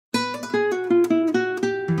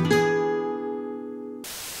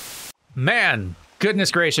man,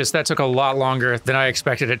 goodness gracious, that took a lot longer than I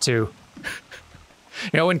expected it to.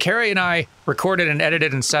 You know, when Carrie and I recorded and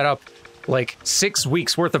edited and set up like 6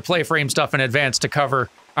 weeks worth of PlayFrame stuff in advance to cover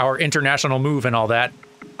our international move and all that,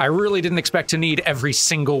 I really didn't expect to need every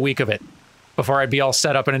single week of it before I'd be all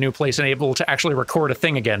set up in a new place and able to actually record a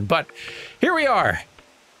thing again. But here we are.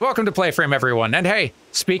 Welcome to PlayFrame, everyone. And hey,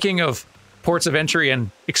 speaking of ports of entry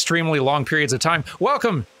and extremely long periods of time,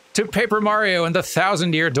 welcome to Paper Mario and the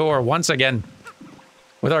 1,000-Year Door once again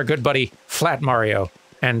with our good buddy Flat Mario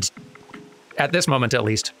and, at this moment at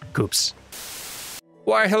least, Koops.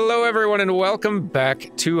 Why, hello everyone and welcome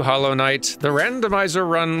back to Hollow Knight, the randomizer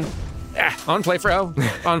run on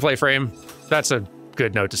PlayFrame. That's a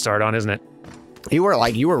good note to start on, isn't it? You were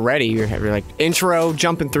ready. You were like intro,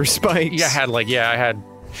 jumping through spikes. Yeah, I had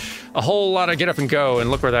a whole lot of get up and go, and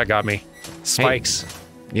look where that got me. Spikes. Hey,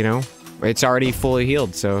 you know, it's already fully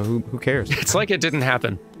healed, so who cares? It's like it didn't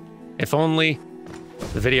happen. If only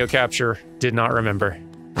the video capture did not remember.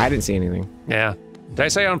 I didn't see anything. Yeah. Did I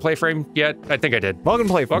say on PlayFrame yet? I think I did. Welcome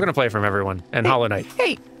to PlayFrame. Welcome to PlayFrame, everyone, and Hollow Knight.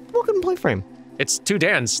 Hey, welcome to PlayFrame. It's 2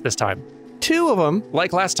 Dans this time. 2 of them?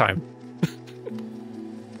 Like last time.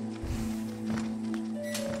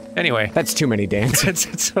 Anyway. That's too many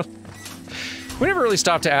Dans. We never really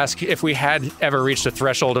stopped to ask if we had ever reached a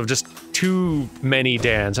threshold of just too many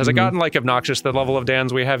Dans. Has it gotten, like, obnoxious, the level of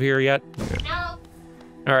Dans we have here yet? No.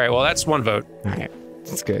 Alright, well, that's 1 vote. Alright,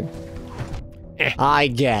 that's good. I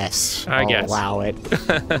guess. I'll allow it.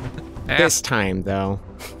 This time, though.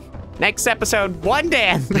 Next episode, 1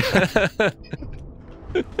 Dan!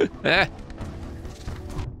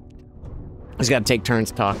 Just gotta take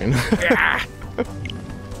turns talking.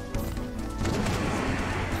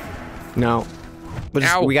 No.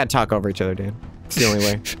 We gotta talk over each other, Dan. It's the only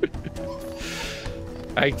way.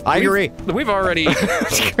 I agree. We've already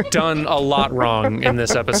done a lot wrong in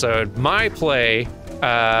this episode. My play,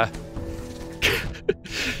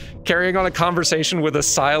 carrying on a conversation with a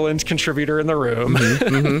silent contributor in the room.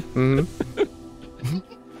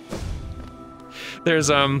 There's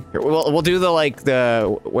we'll do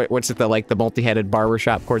what's it, the multi-headed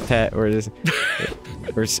barbershop quartet, or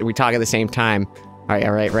we talk at the same time. All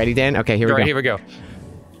right, ready, Dan? Okay, here we go. Here we go.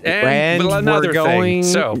 And another thing.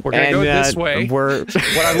 So we're gonna go this way. What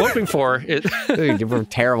I'm hoping for is we're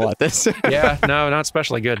terrible at this. Yeah, no, not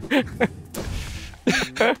especially good.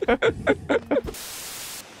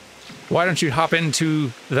 Why don't you hop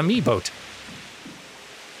into the me boat?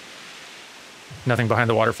 Nothing behind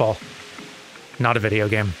the waterfall. Not a video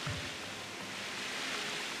game.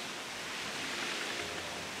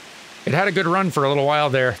 It had a good run for a little while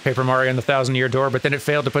there, Paper Mario and the 1,000-Year Door, but then it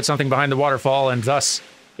failed to put something behind the waterfall, and thus,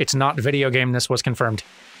 it's not video game-ness was confirmed.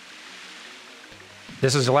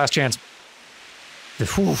 This is the last chance.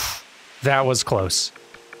 Whew, that was close.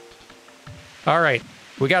 All right,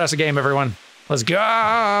 we got us a game, everyone. Let's go!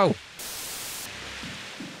 I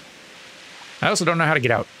also don't know how to get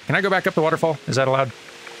out. Can I go back up the waterfall? Is that allowed?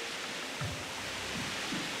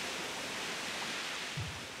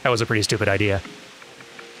 That was a pretty stupid idea.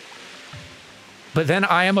 But then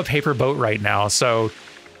I am a paper boat right now, so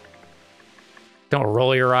don't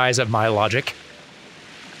roll your eyes at my logic.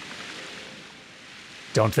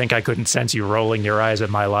 Don't think I couldn't sense you rolling your eyes at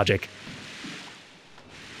my logic.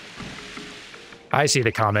 I see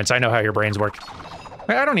the comments. I know how your brains work.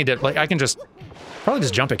 I don't need to, I can probably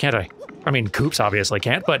just jump it, can't I? I mean, Koops obviously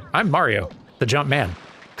can't, but I'm Mario, the jump man.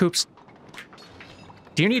 Koops,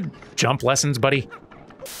 do you need jump lessons, buddy?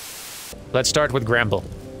 Let's start with Gramble.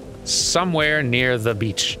 Somewhere near the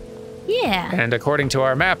beach. Yeah. And according to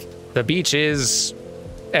our map, the beach is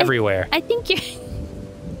everywhere. I think you're...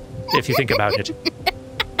 If you think about it.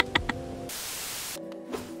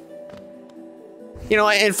 You know,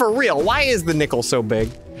 and for real, why is the nickel so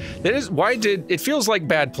big? It feels like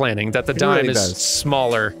bad planning that the dime is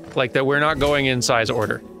smaller, like that we're not going in size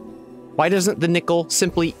order. Why doesn't the nickel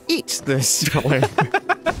simply eat the smaller?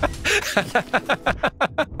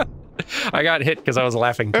 I got hit because I was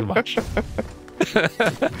laughing too much. I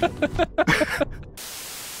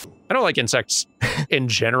don't like insects in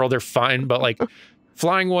general. They're fine, but like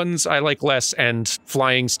flying ones I like less, and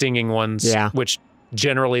flying stinging ones, which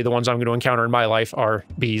generally the ones I'm going to encounter in my life are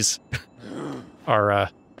bees, are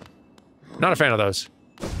not a fan of those.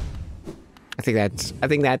 I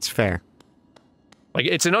think that's fair. Like,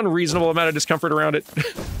 it's an unreasonable amount of discomfort around it.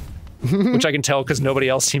 Which I can tell because nobody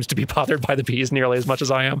else seems to be bothered by the bees nearly as much as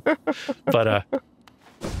I am. But,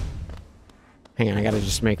 hang on, I gotta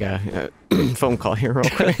just make a phone call here real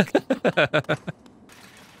quick.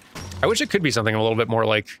 I wish it could be something a little bit more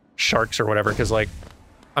like sharks or whatever, because, like,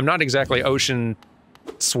 I'm not exactly ocean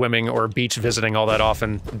swimming or beach visiting all that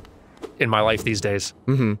often. in my life these days.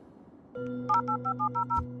 Mm-hmm.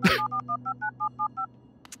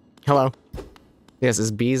 Hello. Yes,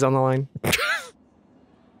 is Bees on the line?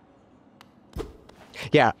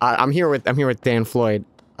 Yeah, I'm here with Dan Floyd.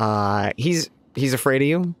 He's afraid of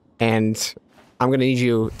you, and I'm gonna need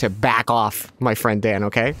you to back off, my friend Dan.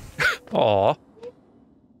 Okay? Aw.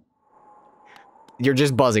 You're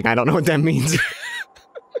just buzzing. I don't know what that means.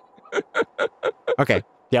 Okay.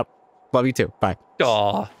 Yep. Love you too. Bye.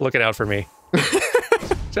 Aw, looking out for me.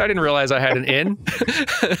 So I didn't realize I had an in.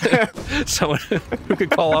 Someone who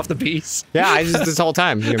could call off the bees. Yeah, this whole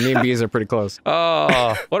time, me and Bees are pretty close.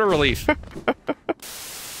 Oh, what a relief.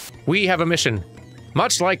 We have a mission.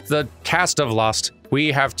 Much like the cast of Lost,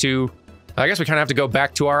 we have to... I guess we kind of have to go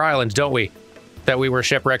back to our island, don't we? That we were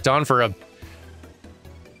shipwrecked on for a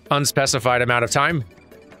unspecified amount of time.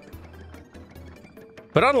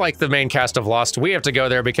 But unlike the main cast of Lost, we have to go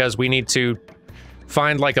there because we need to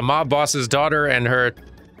find like a mob boss's daughter and her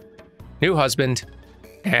new husband,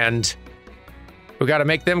 and we gotta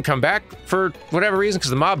make them come back for whatever reason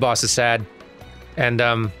because the mob boss is sad.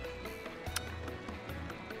 And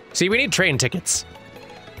see, we need train tickets.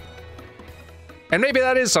 And maybe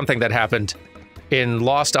that is something that happened in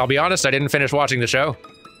Lost. I'll be honest, I didn't finish watching the show.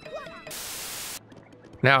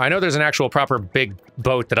 Now, I know there's an actual proper big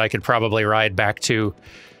boat that I could probably ride back to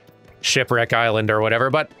Shipwreck Island or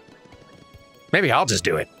whatever, but maybe I'll just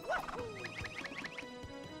do it.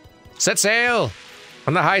 Set sail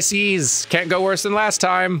on the high seas. Can't go worse than last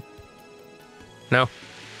time. No.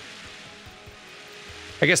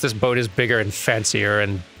 I guess this boat is bigger and fancier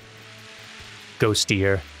and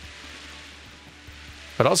ghostier.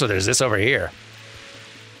 But also there's this over here.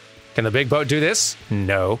 Can the big boat do this?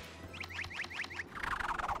 No.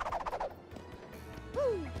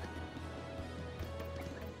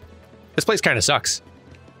 This place kind of sucks.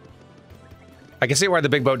 I can see why the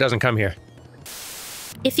big boat doesn't come here.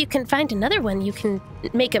 If you can find another one, you can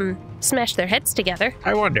make them smash their heads together.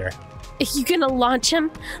 I wonder. If you're gonna launch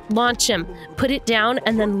him, put it down,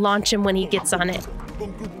 and then launch him when he gets on it.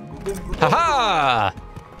 Haha!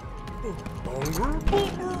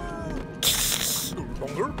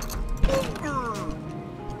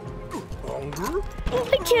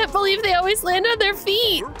 I can't believe they always land on their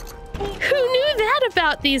feet. Who knew that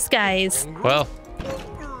about these guys? Well,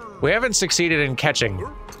 we haven't succeeded in catching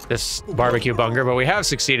this barbecue bunger, but we have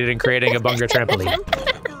succeeded in creating a bunger trampoline.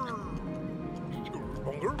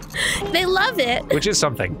 They love it. Which is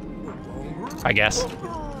something, I guess.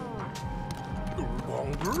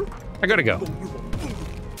 I gotta go.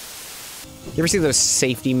 You ever see those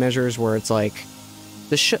safety measures where it's like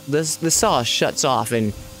the saw shuts off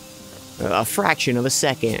in a fraction of a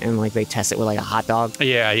second, and like they test it with like a hot dog?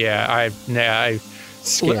 Yeah. I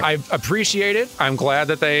appreciate it. I'm glad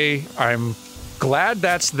that I'm glad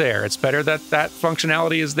that's there. It's better that that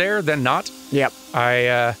functionality is there than not. Yep.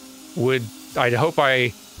 I'd hope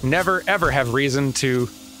I never ever have reason to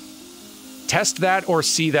test that or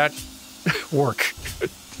see that work.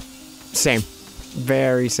 Same.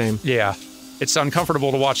 Very same. Yeah. It's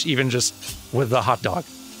uncomfortable to watch even just with the hot dog.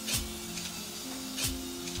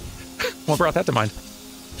 What brought that to mind?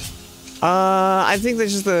 I think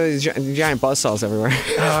there's just the giant buzzsaws everywhere.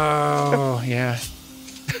 Oh, yeah.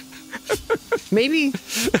 Maybe.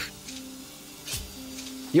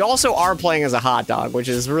 You also are playing as a hot dog, which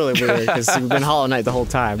is really weird because you've been Hollow Knight the whole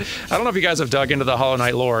time. I don't know if you guys have dug into the Hollow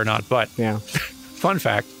Knight lore or not, but yeah. Fun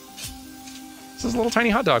fact. This is a little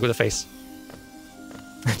tiny hot dog with a face.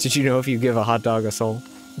 Did you know if you give a hot dog a soul,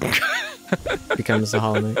 it becomes a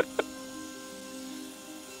Hollow Knight?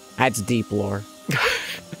 That's deep lore.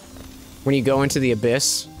 When you go into the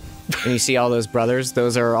abyss and you see all those brothers,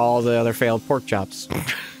 those are all the other failed pork chops.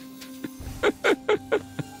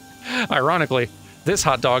 Ironically, this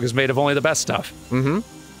hot dog is made of only the best stuff. Mm-hmm.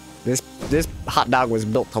 This hot dog was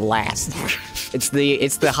built to last. It's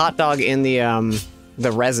the hot dog in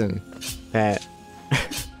the resin that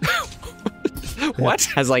what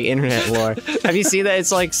has like internet lore. Have you seen that?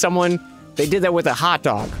 It's like they did that with a hot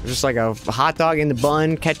dog. Just like a hot dog in the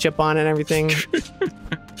bun, ketchup on it and everything.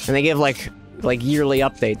 And they give like yearly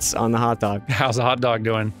updates on the hot dog. How's the hot dog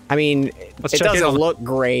doing? I mean, it doesn't look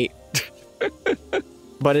great,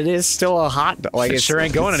 but it is still a hot dog. Like it sure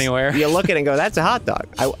ain't going anywhere. You look at it and go, "That's a hot dog."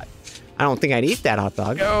 I don't think I'd eat that hot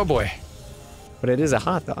dog. Oh boy, but it is a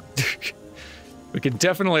hot dog. We can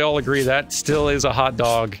definitely all agree that still is a hot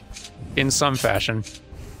dog, in some fashion.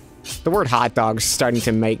 The word hot dog's starting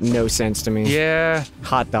to make no sense to me. Yeah.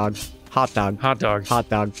 Hot dog. Hot dog. Hot dog. Hot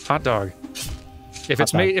dog. Hot dog. If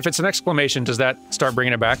it's an exclamation, does that start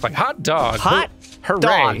bringing it back? Like hot dog. Hot hooray.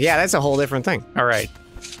 dog. Yeah, that's a whole different thing. All right.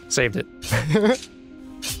 Saved it.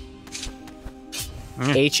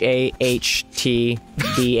 H-A-H-T-D-A-W-G.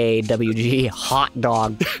 Hot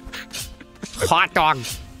dog. Hot dog.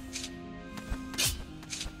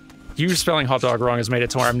 You spelling hot dog wrong has made it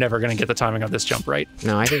to where I'm never going to get the timing of this jump right.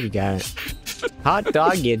 No, I think you got it. Hot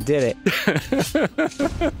dog, you did it.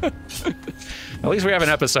 At least we have an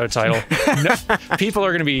episode title. No, people are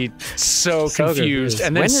going to be so confused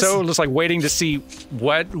and then just like waiting to see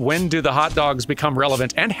when do the hot dogs become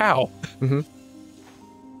relevant and how. Mm-hmm.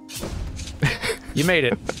 You made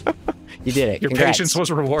it. You did it. Your Congrats. patience was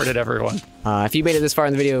rewarded, everyone. If you made it this far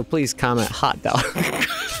in the video, please comment hot dog.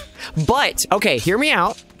 But, okay, hear me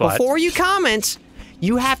out. Before you comment,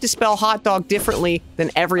 you have to spell hot dog differently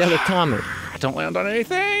than every other comment. Don't land on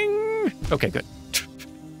anything. Okay, good.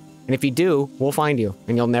 And if you do, we'll find you,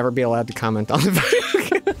 and you'll never be allowed to comment on the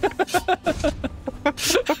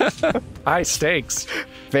video. High stakes.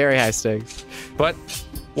 Very high stakes. But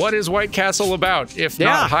what is White Castle about, if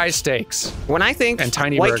not high stakes? When I think and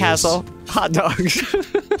tiny White burgers. Castle, hot dogs.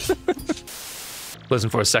 Listen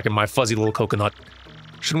for a second, my fuzzy little coconut.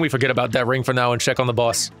 Shouldn't we forget about that ring for now and check on the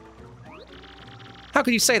boss? How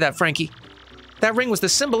could you say that, Frankie? That ring was the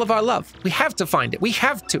symbol of our love. We have to find it. We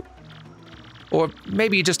have to. Or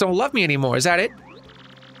maybe you just don't love me anymore. Is that it?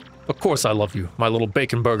 Of course I love you, my little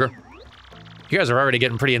bacon burger. You guys are already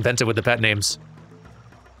getting pretty inventive with the pet names.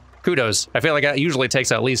 Kudos. I feel like that usually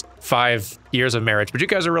takes at least 5 years of marriage, but you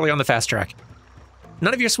guys are really on the fast track.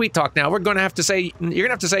 None of your sweet talk now. You're gonna have to say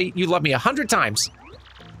you love me 100 times.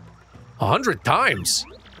 100 times?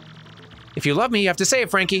 If you love me, you have to say it,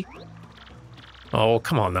 Frankie. Oh,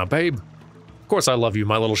 come on now, babe. Of course I love you,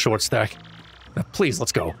 my little short stack. Now, please,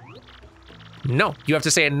 let's go. No, you have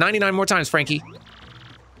to say it 99 more times, Frankie.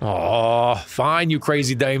 Oh, fine, you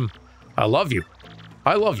crazy dame. I love you.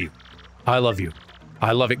 I love you. I love you.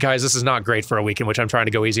 I love it. Guys, this is not great for a week in which I'm trying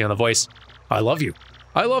to go easy on the voice. I love you.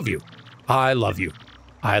 I love you. I love you.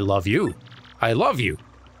 I love you. I love you.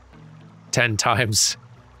 10 times.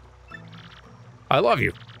 I love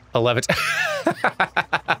you. 11.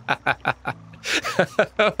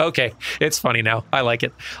 Okay, it's funny now. I like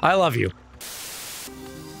it. I love you.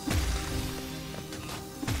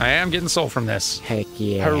 I am getting soul from this. Heck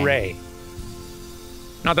yeah. Hooray.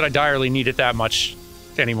 Not that I direly need it that much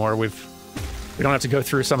anymore. We don't have to go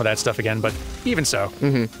through some of that stuff again, but even so.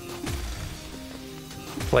 Mm-hmm.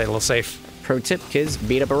 Play it a little safe. Pro tip, kids,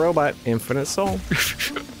 beat up a robot, infinite soul.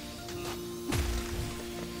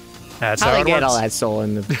 That's how how they it get works. all that soul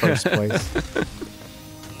in the first place.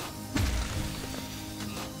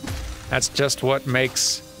 That's just what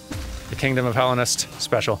makes the Kingdom of Hellenist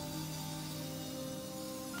special.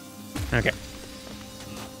 Okay.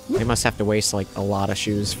 They must have to waste, like, a lot of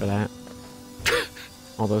shoes for that.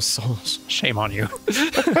 All those souls. Shame on you.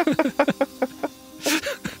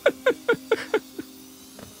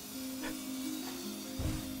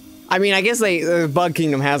 I mean, I guess the Bug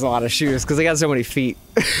Kingdom has a lot of shoes, because they got so many feet.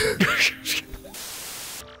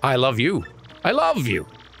 I love you. I love you.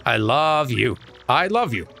 I love you. I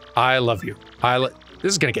love you. I love you.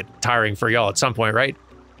 This is gonna get tiring for y'all at some point, right?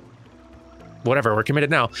 Whatever, we're committed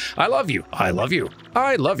now. I love you. I love you.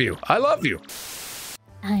 I love you. I love you.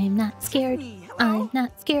 I'm not scared. I'm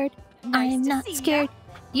not scared. I'm not scared.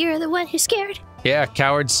 You're the one who's scared. Yeah,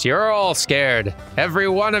 cowards, you're all scared. Every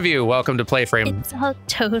one of you. Welcome to PlayFrame. It's all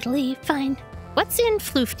totally fine. What's in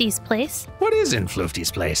Floofty's place? What is in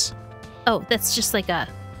Floofty's place? Oh, that's just like a...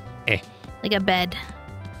 like a bed.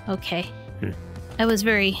 Okay. I was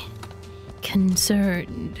very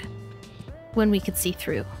concerned when we could see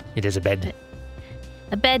through. It is a bed.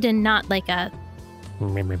 A bed and not like a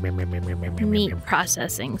meat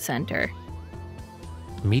processing center.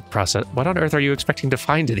 Meat process? What on earth are you expecting to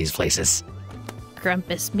find in these places?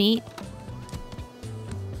 Grumpus meat.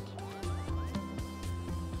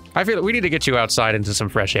 I feel like we need to get you outside into some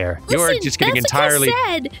fresh air. Listen, You're just getting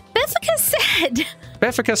Beffica said.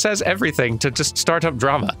 Beffica says everything to just start up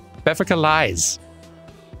drama. Beffica lies.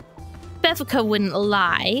 Beffica wouldn't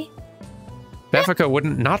lie. Beffica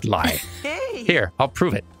wouldn't not lie. Hey! Here, I'll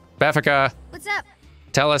prove it. Beffica, What's up?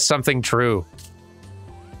 tell us something true.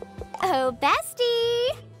 Oh,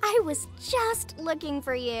 bestie! I was just looking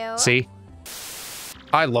for you. See?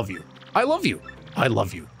 I love you. I love you. I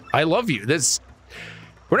love you. I love you.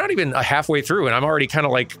 We're not even halfway through, and I'm already kind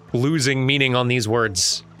of like losing meaning on these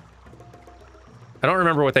words. I don't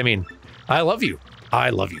remember what they mean. I love you.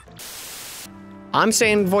 I love you. I'm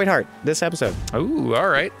saying Void Heart this episode. Ooh, all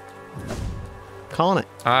right. Calling it.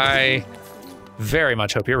 I very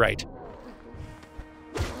much hope you're right.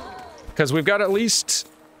 Because we've got at least...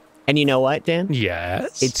 And you know what, Dan?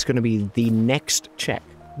 Yes? It's going to be the next check.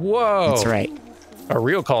 Whoa. That's right. A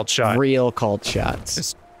real cult shot. Real cult shots.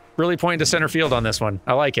 Just Really pointing to center field on this one.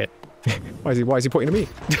 I like it. Why is he pointing to me?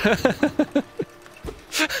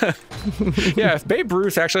 Yeah, if Babe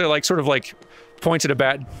Ruth actually like sort of like pointed a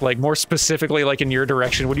bat like more specifically like in your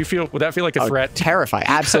direction, would that feel like a threat? Terrifying.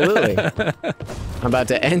 Absolutely. I'm about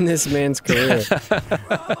to end this man's career.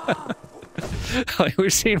 Like,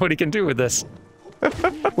 we've seen what he can do with this.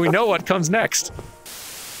 We know what comes next.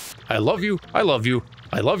 I love you. I love you.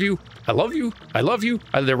 I love you. I love you. I love you.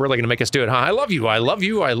 They're really gonna make us do it, huh? I love you. I love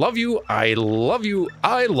you. I love you. I love you.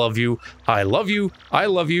 I love you. I love you. I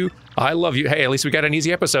love you. I love you. Hey, at least we got an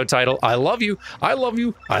easy episode title. I love you. I love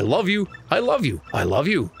you. I love you. I love you. I love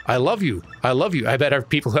you. I love you. I love you. I bet our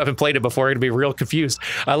people who haven't played it before are gonna be real confused.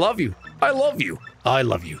 I love you. I love you. I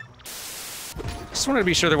love you. Just wanted to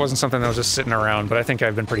be sure there wasn't something that was just sitting around, but I think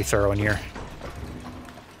I've been pretty thorough in here.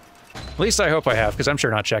 At least I hope I have, because I'm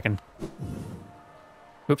sure not checking.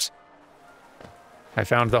 Oops. I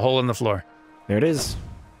found the hole in the floor. There it is.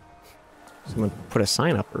 Someone put a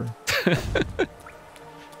sign up, or...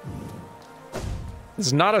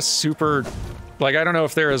 It's not a super... Like, I don't know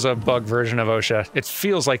if there is a bug version of OSHA. It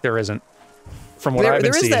feels like there isn't. From what I've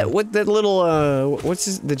been seeing. There is that little,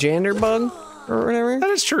 the janitor bug? Or whatever? That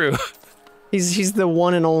is true. He's the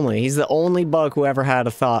one and only. He's the only bug who ever had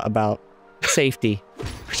a thought about safety.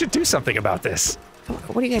 We should do something about this.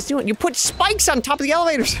 What are you guys doing? You put spikes on top of the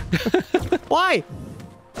elevators! Why?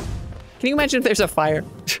 Can you imagine if there's a fire?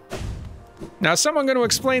 Now, is someone going to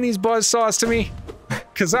explain these buzzsaws to me?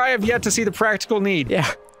 Because I have yet to see the practical need. Yeah.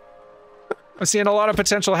 I'm seeing a lot of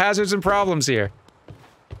potential hazards and problems here.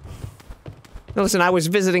 Now listen, I was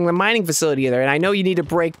visiting the mining facility there, and I know you need to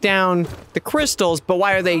break down the crystals, but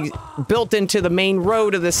why are they built into the main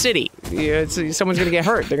road of the city? Yeah, someone's gonna get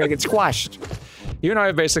hurt. They're gonna get squashed. You and I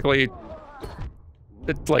have basically...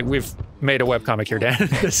 It's like, we've made a webcomic here, Dan.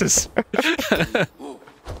 This is...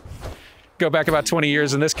 Go back about 20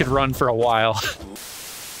 years, and this could run for a while.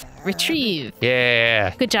 Retrieve.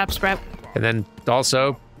 Yeah. Good job, Sprout. And then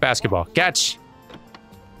also, basketball. Catch!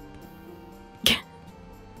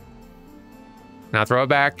 Now throw it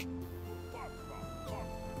back.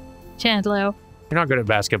 Chandler. You're not good at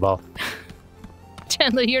basketball.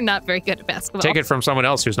 Chandler, you're not very good at basketball. Take it from someone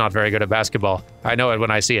else who's not very good at basketball. I know it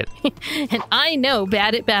when I see it. And I know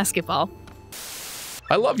bad at basketball.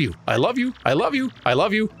 I love you. I love you. I love you. I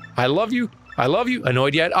love you. I love you. I love you.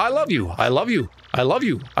 Annoyed yet? I love you. I love you. I love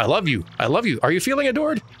you. I love you. I love you. Are you feeling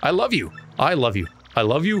adored? I love you. I love you. I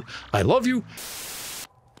love you. I love you.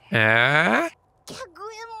 Ah.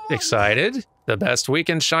 Excited? The best week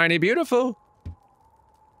in Shiny Beautiful.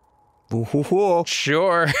 Ooh.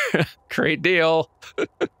 Sure. Great deal.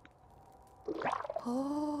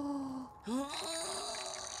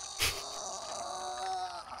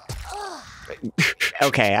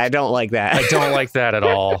 Okay, I don't like that. I don't like that at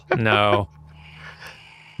all. No.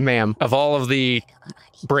 Ma'am. Of all of the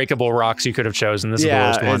breakable rocks you could have chosen, this is the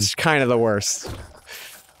worst one. It's kind of the worst.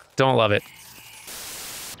 Don't love it.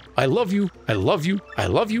 I love you. I love you. I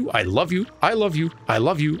love you. I love you. I love you. I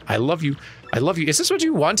love you. I love you. I love you. Is this what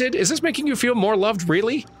you wanted? Is this making you feel more loved,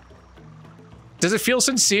 really? Does it feel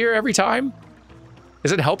sincere every time?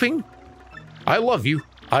 Is it helping? I love you.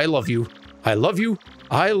 I love you. I love you.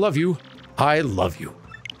 I love you. I love you.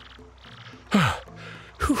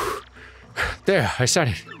 There, I said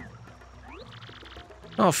it.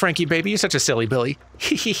 Oh, Frankie, baby, you're such a silly Billy.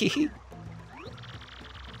 I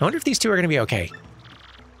wonder if these two are going to be okay.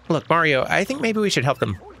 Look, Mario, I think maybe we should help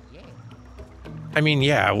them. I mean,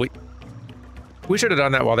 yeah, we should have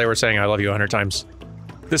done that while they were saying I love you 100 times.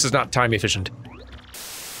 This is not time efficient.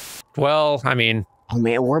 Well, I mean... Oh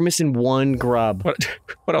man, we're missing one grub.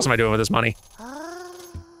 What else am I doing with this money?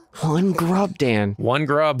 One grub, Dan. One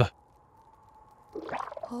grub.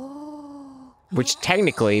 Which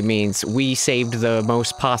technically means we saved the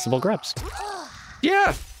most possible grubs.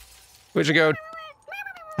 Yeah. We should go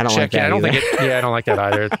I don't check like that I don't either. think it, yeah, I don't like that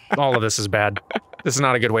either. All of this is bad. This is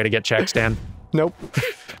not a good way to get checks, Dan. Nope.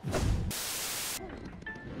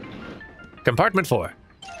 Compartment 4.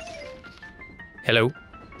 Hello.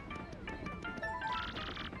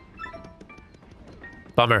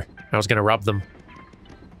 Bummer. I was gonna rob them.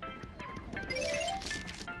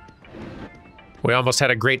 We almost had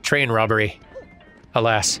a great train robbery.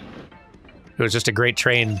 Alas. It was just a great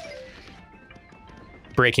train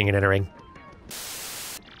breaking and entering.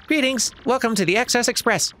 Greetings. Welcome to the Excess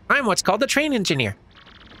Express. I'm what's called the train engineer.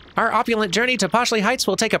 Our opulent journey to Poshley Heights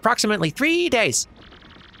will take approximately 3 days.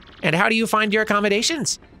 And how do you find your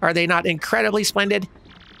accommodations? Are they not incredibly splendid?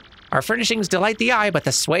 Our furnishings delight the eye, but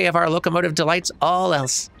the sway of our locomotive delights all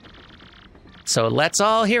else. So let's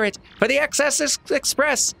all hear it for the Excess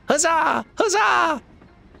Express! Huzzah! Huzzah!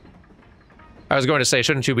 I was going to say,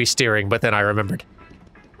 shouldn't you be steering? But then I remembered.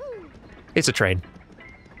 It's a train.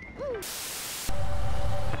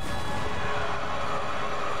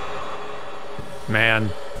 Man.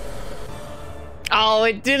 Oh,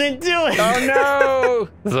 it didn't do it. Oh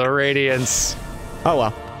no! The radiance. Oh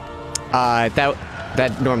well.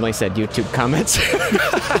 That normally said YouTube comments.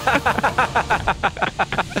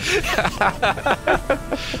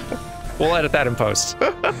 We'll edit that in post.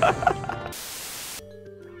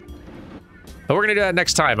 But we're gonna do that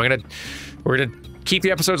next time. We're gonna keep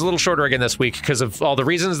the episodes a little shorter again this week because of all the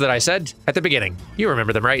reasons that I said at the beginning. You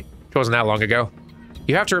remember them, right? It wasn't that long ago.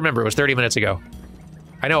 You have to remember it was 30 minutes ago.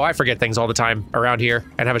 I know I forget things all the time around here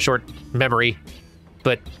and have a short memory,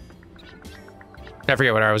 but I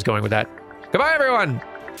forget where I was going with that. Goodbye, everyone!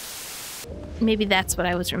 Maybe that's what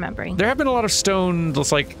I was remembering. There have been a lot of stone,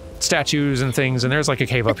 just like statues and things, and there's like a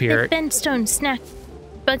cave up here. There've been stone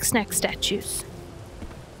Bugsnax statues.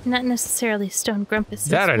 Not necessarily stone grumpuses.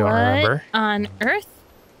 That I don't remember. On Earth?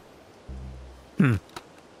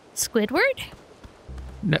 Squidward?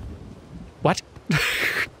 No. What?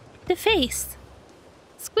 The face.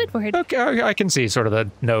 Squidward. Okay, I can see sort of the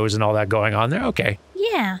nose and all that going on there. Okay.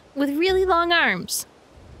 Yeah, with really long arms.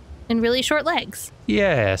 And really short legs.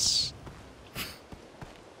 Yes.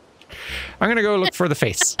 I'm gonna go look for the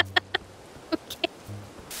face. Okay.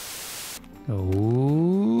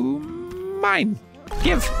 Oh, mine.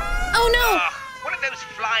 Give. Oh no! One of those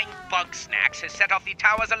flying Bugsnax has set off the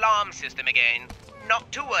tower's alarm system again. Not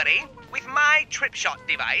to worry. With my trip shot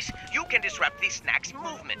device, you can disrupt the snack's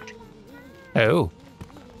movement. Oh.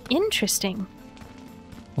 Interesting.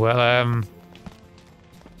 Well,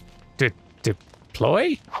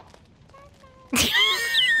 deploy?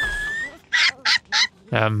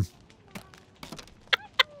 I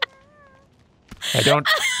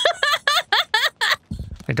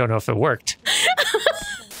don't know if it worked.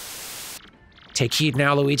 Take heed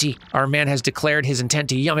now, Luigi. Our man has declared his intent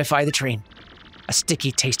to yummify the train. A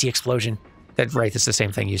sticky, tasty explosion. Right, that's the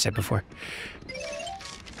same thing you said before.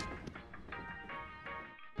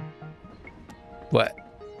 What?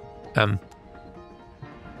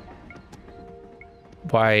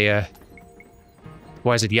 Why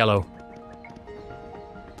is it yellow?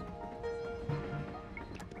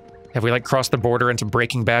 Have we, like, crossed the border into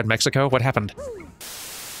Breaking Bad Mexico? What happened?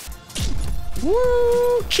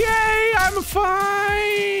 Okay, I'm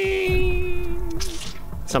fine!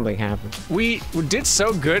 Something happened. We did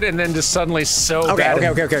so good and then just suddenly so Okay,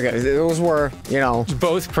 bad. okay. Those were, you know...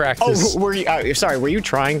 Both practice. Oh, were you... sorry, were you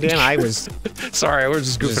trying, Dan? I was... Sorry, we're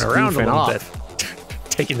just goofing around a little off. bit.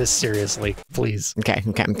 Taking this seriously, please. Okay.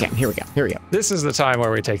 Here we go. This is the time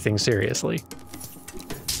where we take things seriously.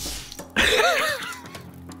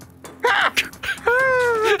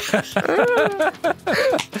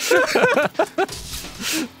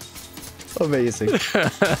 Amazing.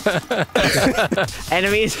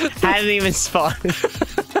 Enemies hadn't even spawned.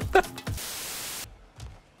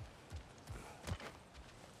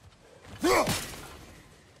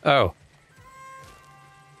 Oh.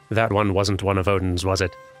 That one wasn't one of Odin's, was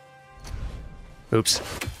it? Oops.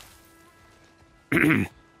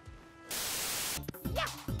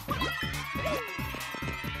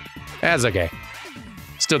 That's okay.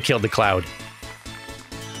 Still killed the cloud.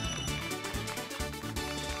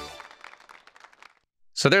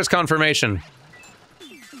 So there's confirmation.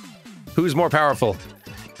 Who's more powerful?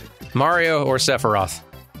 Mario or Sephiroth?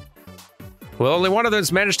 Well, only one of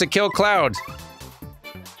them's managed to kill Cloud.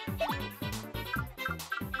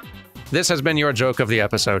 This has been your joke of the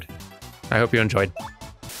episode. I hope you enjoyed.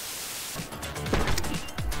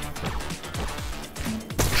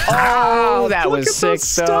 Oh, that look was at sick,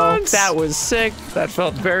 those though. stunts. That was sick. That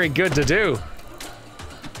felt very good to do.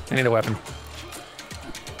 I need a weapon.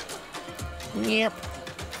 Yep.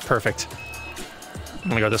 Perfect. I'm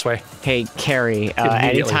gonna go this way. Hey, Carrie, Immediately.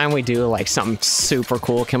 anytime we do, like, something super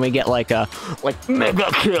cool, can we get, like, a,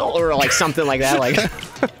 mega kill, or, like, something like that, like,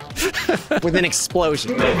 with an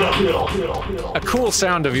explosion? A cool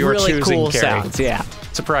sound of your Really choosing, cool Carrie. sounds, yeah.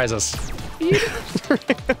 Surprise us.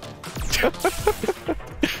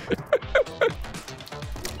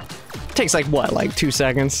 Takes, like, what, like, 2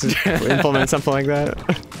 seconds to implement something like that?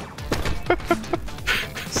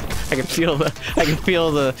 I can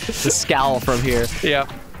feel the scowl from here. Yeah.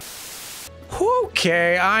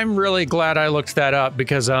 Okay, I'm really glad I looked that up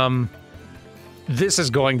because, this is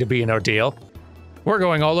going to be an ordeal. We're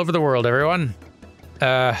going all over the world, everyone.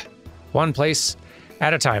 One place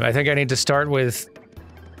at a time. I think I need to start with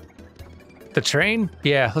the train.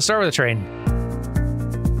 Yeah, let's start with the train.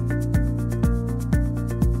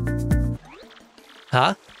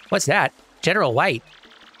 Huh? What's that? General White.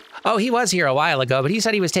 Oh, he was here a while ago, but he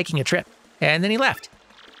said he was taking a trip. And then he left.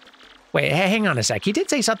 Wait, hang on a sec. He did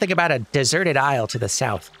say something about a deserted isle to the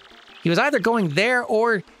south. He was either going there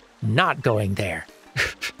or not going there.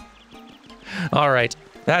 All right,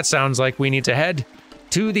 that sounds like we need to head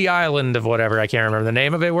to the island of whatever. I can't remember the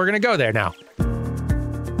name of it. We're gonna go there now.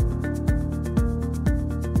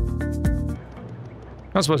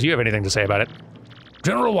 I don't suppose you have anything to say about it.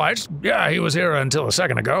 General White? Yeah, he was here until a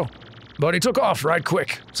second ago. But he took off right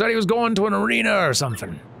quick. Said he was going to an arena or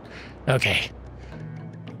something. Okay.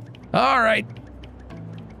 All right.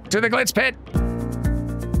 To the Glitz Pit.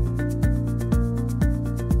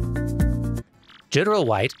 General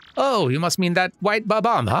White? Oh, you must mean that White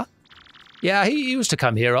Babam, huh? Yeah, he used to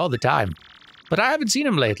come here all the time. But I haven't seen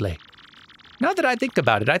him lately. Now that I think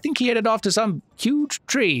about it, I think he headed off to some huge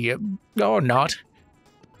tree. Or not.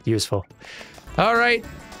 Useful. All right,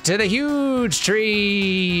 to the huge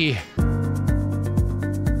tree.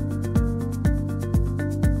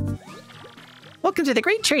 Welcome to the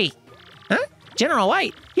great tree. Huh? General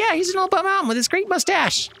White. Yeah, he's an old bum out with his great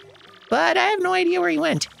mustache. But I have no idea where he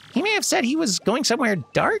went. He may have said he was going somewhere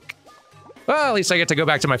dark. Well, at least I get to go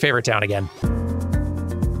back to my favorite town again.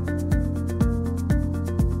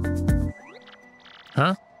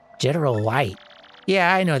 Huh? General White.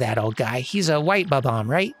 Yeah, I know that old guy. He's a white babam,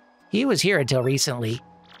 right? He was here until recently.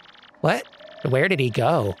 What? Where did he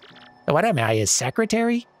go? What am I, his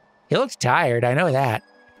secretary? He looked tired, I know that.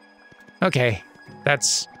 Okay,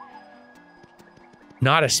 that's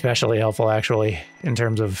not especially helpful, actually, in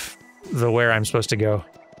terms of the where I'm supposed to go.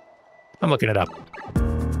 I'm looking it up.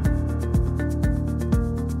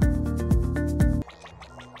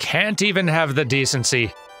 Can't even have the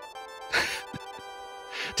decency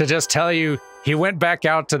to just tell you he went back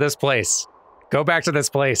out to this place. Go back to this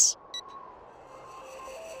place.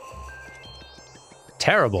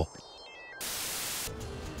 Terrible.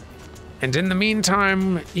 And in the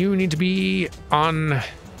meantime, you need to be on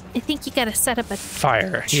I think you gotta set up a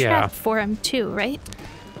fire. trap for him too, right?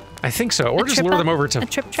 I think so. Or just lure them over to a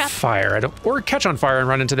trip trap? fire. Or catch on fire and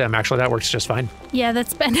run into them. Actually, that works just fine. Yeah,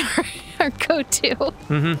 that's been our go-to.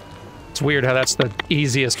 Mm-hmm. It's weird how that's the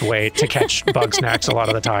easiest way to catch Bugsnax a lot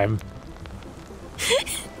of the time.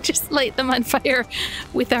 Just light them on fire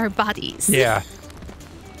with our bodies. Yeah.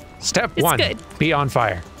 Step It's 1, good. be on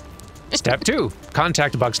fire. Step 2,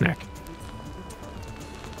 contact Bugsnax.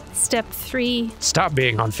 Step 3. Stop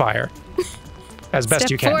being on fire. As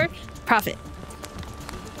best you can. Step 4, profit.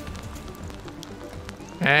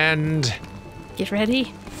 And Get ready.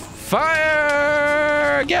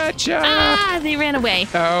 fire! Gotcha! Ah, they ran away.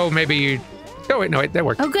 Oh, maybe you... Oh, wait, no, wait, that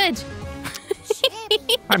worked. Oh, good.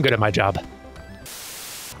 I'm good at my job.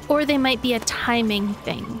 Or they might be a timing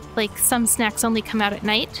thing. Like some snacks only come out at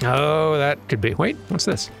night. Oh, that could be... Wait, what's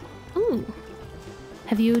this? Ooh.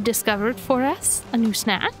 Have you discovered for us a new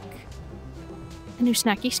snack? A new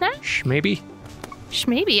snacky snack? Maybe?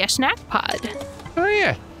 Maybe a snack pod. Oh,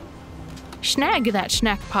 yeah. Snag that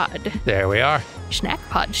snack pod. There we are. Snack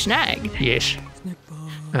pod snagged. Yes.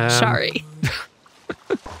 Sorry.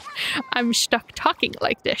 I'm stuck talking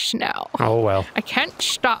like this now. Oh, well. I can't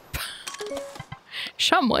stop.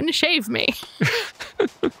 Someone shave me.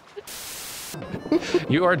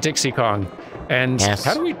 You are Dixie Kong. And Yes.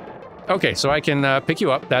 how do we... Okay, so I can pick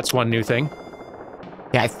you up. That's one new thing.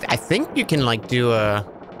 Yeah, I think you can like do a,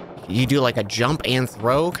 you do like a jump and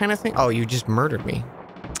throw kind of thing. Oh, you just murdered me.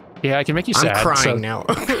 Yeah, I can make you sad. I'm crying so- now.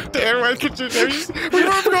 Damn, I could just, we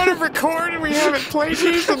were going to record and we haven't played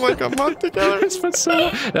these in like a month together. It's been so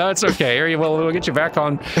long. No, it's okay. Here, we'll get you back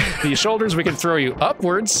on the shoulders. We can throw you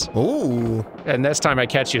upwards. Ooh, And this time I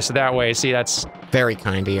catch you, so that way, see, that's very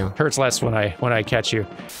kind of you. hurts less when I catch you.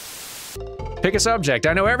 Pick a subject.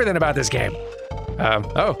 I know everything about this game.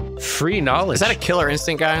 Oh, free knowledge. Is that a Killer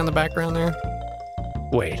Instinct guy in the background there?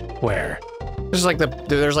 Wait, where? There's like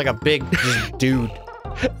a big just dude.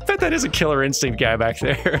 I bet that is a Killer Instinct guy back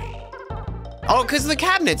there. Oh, because the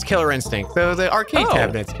cabinet's Killer Instinct. The arcade Oh.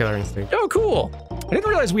 cabinet's Killer Instinct. Oh, cool. I didn't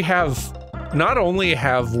realize we have... Not only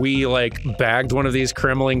have we, like, bagged one of these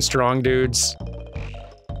Kremling strong dudes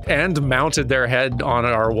and mounted their head on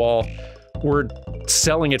our wall, we're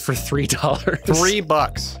selling it for $3.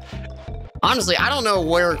 $3. Honestly, I don't know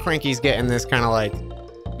where Cranky's getting this kind of like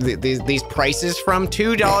these prices from.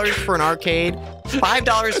 $2 for an arcade,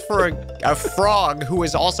 $5 for a frog who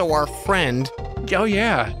is also our friend, Oh,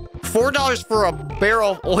 yeah. $4 for a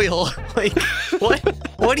barrel of oil. Like,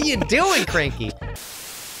 what are you doing, Cranky?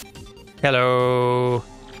 Hello.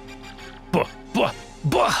 Buh, buh,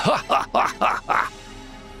 buh.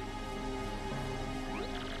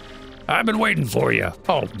 I've been waiting for you.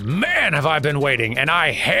 Oh man, have I been waiting, and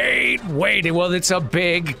I hate waiting. Well, it's a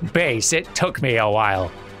big base. It took me a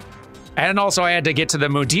while. And also I had to get to the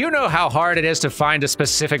moon. Do you know how hard it is to find a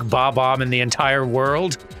specific bomb in the entire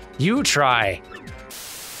world? You try.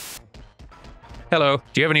 Hello,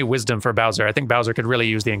 do you have any wisdom for Bowser? I think Bowser could really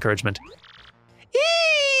use the encouragement.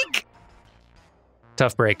 Eek!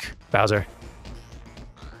 Tough break, Bowser.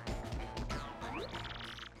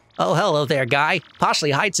 Oh, hello there, guy.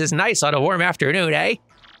 Poshley Heights is nice on a warm afternoon, eh?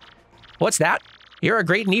 What's that? You're a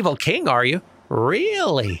great and evil king, are you?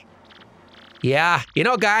 Really? Yeah, you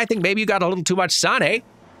know, guy, I think maybe you got a little too much sun, eh?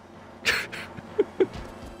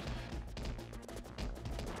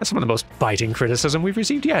 That's some of the most biting criticism we've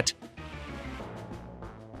received yet.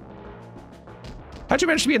 How'd you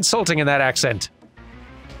manage to be insulting in that accent?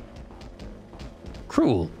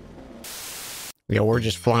 Cruel. Yeah, we're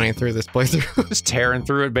just flying through this playthrough. Just tearing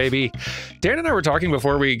through it, baby. Dan and I were talking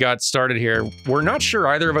before we got started here. We're not sure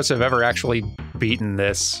either of us have ever actually beaten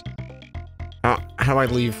this. How do I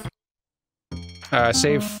leave?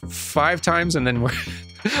 Save 5 times and then we're...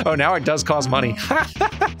 Oh, now it does cost money.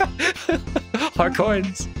 Our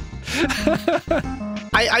coins.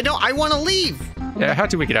 I want to leave. Yeah, how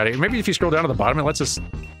do we get out of here? Maybe if you scroll down to the bottom, it lets us...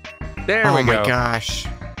 There we go. Oh my gosh.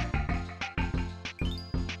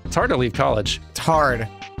 It's hard to leave college. It's hard.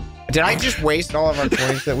 Did I just waste all of our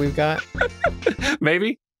coins that we've got?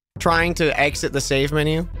 Maybe. Trying to exit the save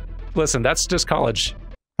menu? Listen, that's just college.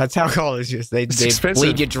 That's how college is. They expensive.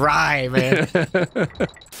 bleed you dry, man.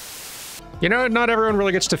 You know, not everyone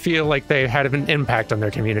really gets to feel like they had an impact on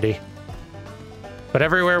their community. But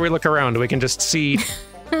everywhere we look around, we can just see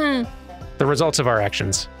the results of our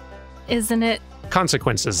actions. Isn't it?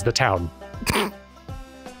 Consequences, the town.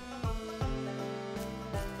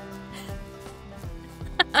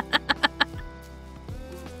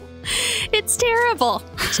 It's terrible.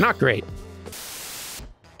 It's not great.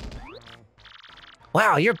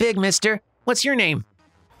 Wow, you're big, mister. What's your name?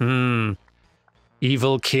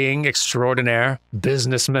 Evil king extraordinaire,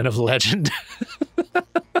 businessman of legend.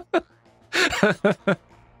 That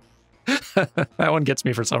one gets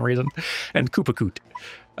me for some reason. And Koopakoot.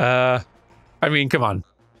 I mean, come on.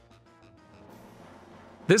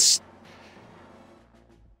 This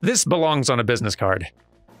belongs on a business card.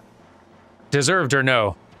 Deserved or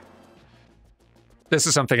no. This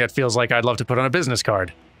is something that feels like I'd love to put on a business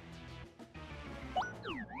card.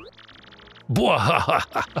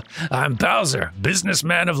 I'm Bowser,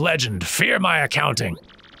 businessman of legend. Fear my accounting.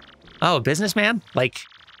 Oh, businessman? Like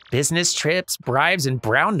business trips, bribes, and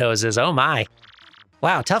brown noses. Oh my.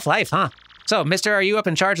 Wow, tough life, huh? So, mister, are you up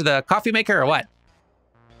in charge of the coffee maker or what?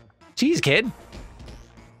 Jeez, kid.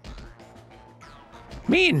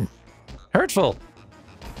 Mean. Hurtful.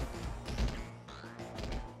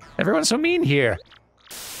 Everyone's so mean here.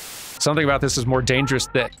 Something about this is more dangerous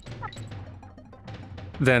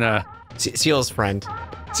than Seal's friend.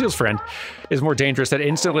 Seal's friend is more dangerous. That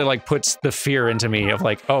instantly like puts the fear into me of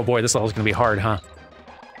like, oh boy, this level's gonna be hard, huh?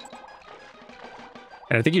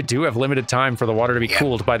 And I think you do have limited time for the water to be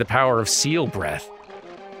cooled by the power of seal breath.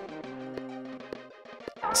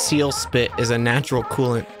 Seal spit is a natural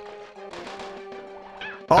coolant.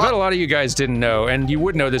 I bet a lot of you guys didn't know, and you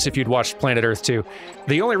would know this if you'd watched Planet Earth too.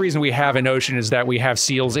 The only reason we have an ocean is that we have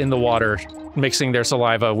seals in the water mixing their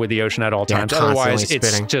saliva with the ocean at all times. Otherwise,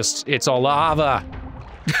 it's all lava.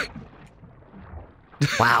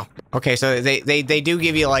 Wow. Okay, so they do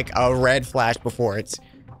give you like a red flash before it's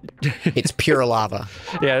pure lava.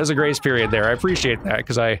 Yeah, there's a grace period there. I appreciate that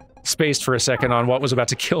because I spaced for a second on what was about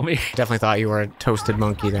to kill me. Definitely thought you were a toasted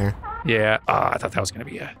monkey there. Yeah, I thought that was gonna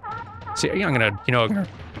be a... See, I'm gonna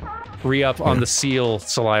re-up on the seal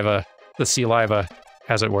saliva, the saliva,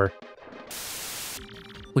 as it were.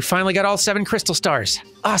 We finally got all 7 crystal stars.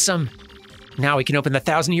 Awesome. Now we can open the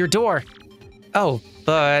 1,000-year door. Oh,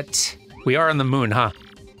 but we are on the moon, huh?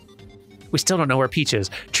 We still don't know where Peach is.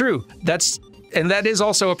 True, that is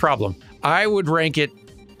also a problem. I would rank it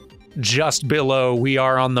just below we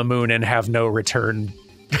are on the moon and have no return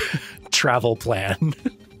travel plan.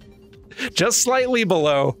 Just slightly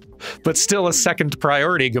below, but still a second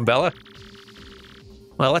priority, Gumbella.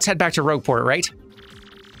 Well, let's head back to Rogueport, right?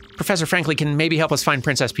 Professor Franklin can maybe help us find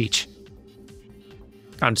Princess Peach.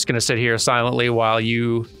 I'm just gonna sit here silently while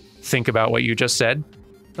you think about what you just said.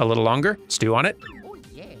 A little longer, stew on it. Oh,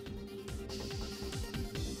 yeah.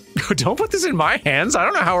 Don't put this in my hands. I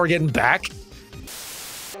don't know how we're getting back.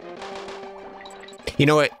 You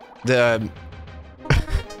know what?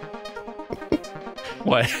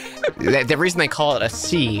 What? The reason they call it a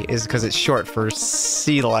C is because it's short for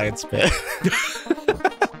sea lion spit.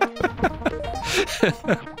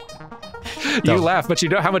 You laugh, but you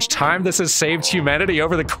know how much time this has saved humanity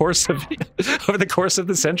over the course of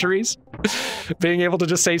the centuries? Being able to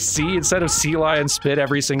just say C instead of sea lion spit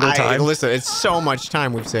every single time. Listen, it's so much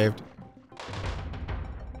time we've saved.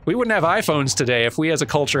 We wouldn't have iPhones today if we as a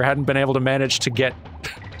culture hadn't been able to manage to get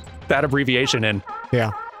that abbreviation in.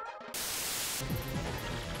 Yeah.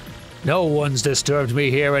 No one's disturbed me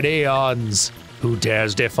here in eons. Who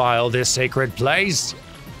dares defile this sacred place?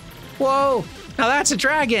 Whoa, now that's a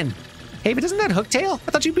dragon. Hey, but isn't that Hooktail?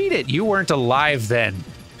 I thought you beat it. You weren't alive then.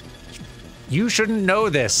 You shouldn't know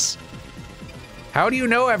this. How do you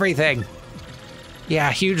know everything?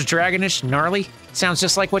 Yeah, huge, dragonish, gnarly. Sounds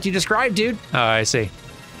just like what you described, dude. Oh, I see.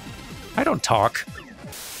 I don't talk.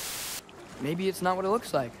 Maybe it's not what it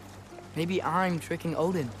looks like. Maybe I'm tricking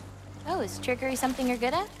Odin. Oh, is trickery something you're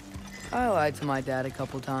good at? I lied to my dad a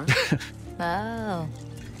couple times. Oh,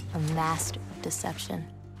 a master of deception.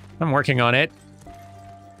 I'm working on it.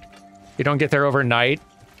 You don't get there overnight.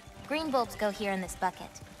 Green bulbs go here in this bucket.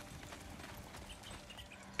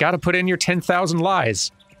 Gotta put in your 10,000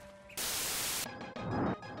 lies.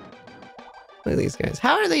 Look at these guys.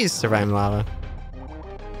 How are these surviving lava?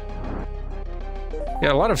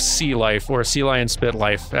 Yeah, a lot of sea life, or sea lion spit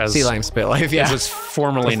life, as Sea lion spit life, yeah. as it's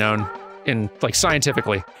formerly known in, like,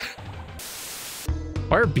 scientifically.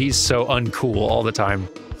 Why are bees so uncool all the time?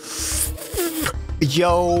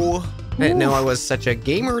 Yo! I didn't know I was such a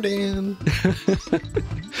gamer, Dan.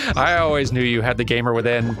 I always knew you had the gamer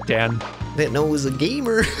within, Dan. Didn't know I was a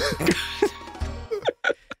gamer.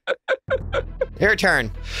 Your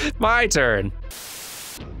turn. My turn.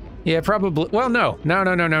 Yeah, probably. Well, no.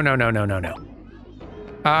 No.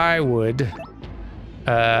 I would,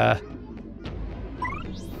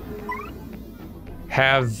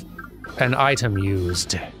 have an item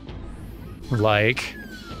used. Like...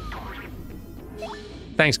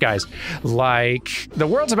 Thanks, guys. Like, the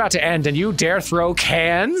world's about to end and you dare throw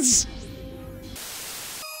cans?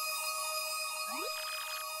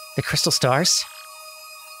 The crystal stars?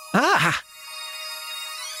 Ah!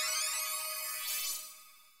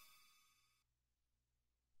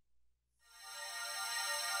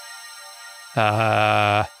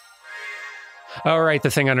 Oh, right,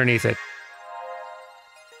 the thing underneath it.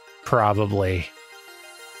 Probably.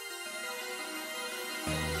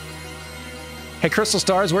 Hey, Crystal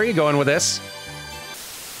Stars, where are you going with this?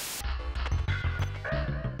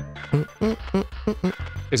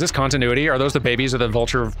 Is this continuity? Are those the babies of the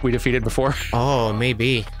vulture we defeated before? Oh,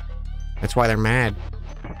 maybe. That's why they're mad.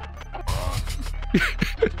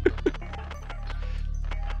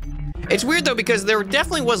 It's weird though, because there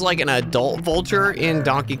definitely was like an adult vulture in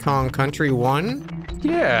Donkey Kong Country 1.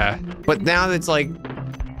 Yeah. But now it's like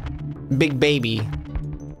big baby.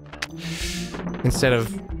 Instead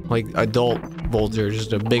of like adult vulture,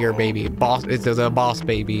 just a bigger baby. Boss, it's a boss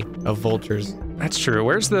baby of vultures. That's true.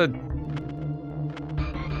 Where's the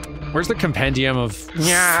compendium of...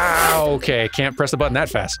 Yeah, okay, can't press the button that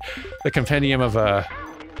fast. The compendium of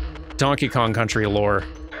Donkey Kong Country lore.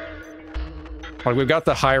 Like, we've got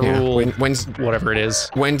the Hyrule, yeah, when's whatever it is.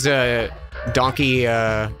 When's Donkey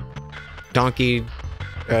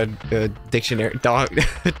dictionary?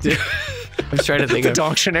 I'm trying to think the of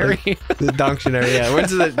Donctionary. The Donctionary, yeah. When's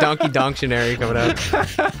the Donkey Donctionary coming out?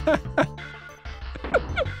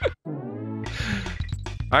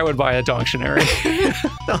 I would buy a Donctionary.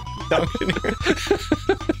 Donctionary.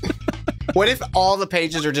 What if all the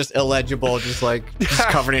pages are just illegible, just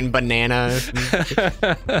covered in banana?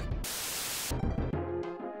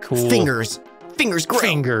 Cool. Fingers grow.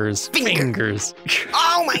 Fingers.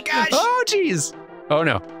 Oh my gosh. Oh jeez. Oh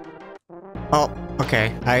no. Oh,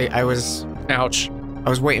 okay. I was. Ouch. I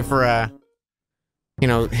was waiting for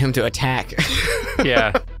him to attack.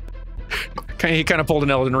 Yeah. He kind of pulled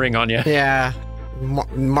an Elden Ring on you. Yeah.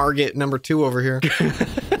 Margit number 2 over here.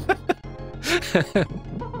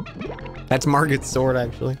 That's Margit's sword,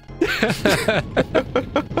 actually.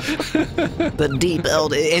 The deep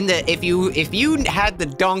Elden. If you had the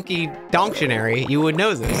Donkey Donctionary, you would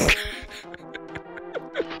know this.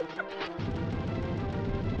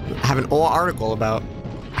 I have an whole article about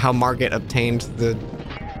how Margit obtained the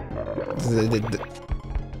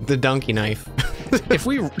donkey knife. If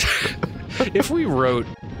we wrote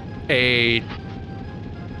a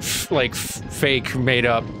fake made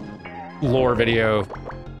up lore video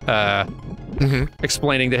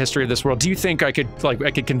explaining the history of this world, do you think I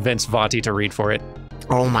could convince Vati to read for it?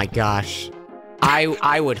 Oh my gosh.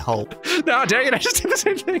 I would hope. No, dang it, I just did the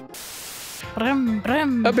same thing.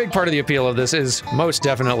 A big part of the appeal of this is most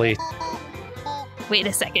definitely... Wait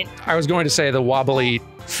a second. I was going to say the wobbly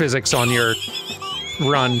physics on your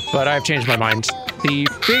run, but I've changed my mind. The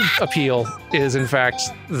big appeal is, in fact,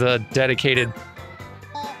 the dedicated,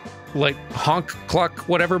 like, honk, cluck,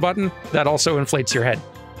 whatever button that also inflates your head.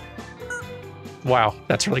 Wow,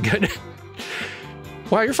 that's really good.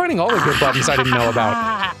 Wow, you're finding all the good buttons I didn't know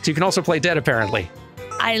about. So you can also play dead, apparently.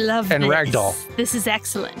 I love And this. ragdoll. This is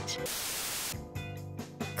excellent.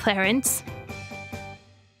 Clarence.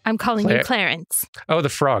 I'm calling you Clarence. Oh, the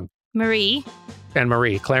frog. Marie. And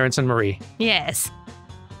Marie. Clarence and Marie. Yes.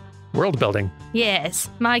 World building. Yes.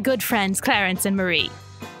 My good friends Clarence and Marie.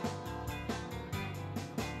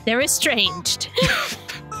 They're estranged.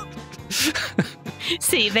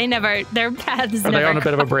 See, their paths Are never they on a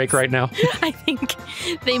bit of a break right now? I think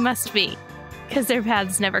they must be, because their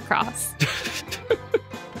paths never cross.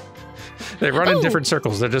 They run in different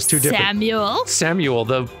circles. They're just too different. Samuel. Samuel,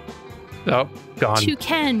 oh, gone.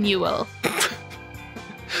 Toucanuel.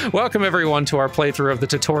 Welcome, everyone, to our playthrough of the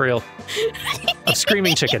tutorial of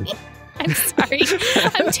Screaming Chicken. I'm sorry.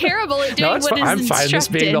 I'm terrible at doing what is I'm fine instructed. this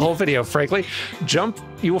being the whole video, frankly. Jump.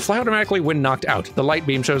 You will fly automatically when knocked out. The light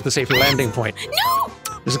beam shows the safe landing point. No!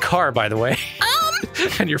 There's a car, by the way.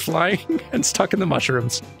 And you're flying and stuck in the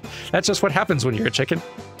mushrooms. That's just what happens when you're a chicken.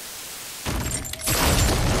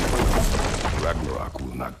 Ragnarok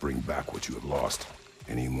will not bring back what you have lost,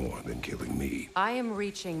 any more than killing me. I am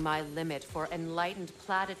reaching my limit for enlightened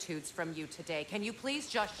platitudes from you today. Can you please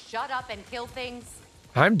just shut up and kill things?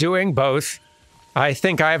 I'm doing both. I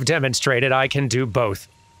think I've demonstrated I can do both.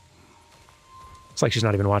 It's like she's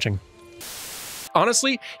not even watching.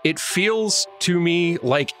 Honestly, it feels to me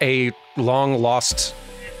like a long-lost...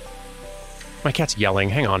 My cat's yelling.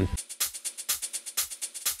 Hang on.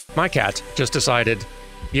 My cat just decided,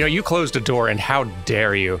 you know, you closed a door and how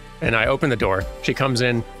dare you? And I open the door. She comes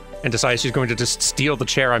in and decides she's going to just steal the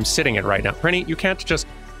chair I'm sitting in right now. Prinny, you can't just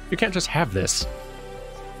have this.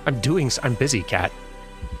 I'm busy, cat.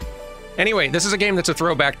 Anyway, this is a game that's a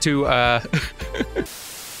throwback to,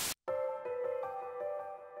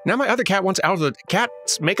 Now my other cat wants out of the...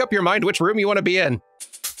 Cats, make up your mind which room you want to be in.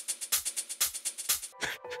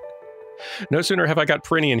 No sooner have I got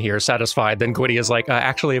Prinny in here satisfied than Gwitty is like,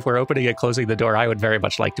 actually, if we're opening and closing the door, I would very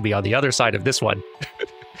much like to be on the other side of this one.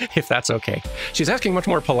 If that's okay. She's asking much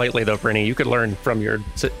more politely, though, Prinny. You could learn from your...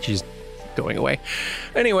 She's going away.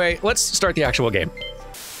 Anyway, let's start the actual game.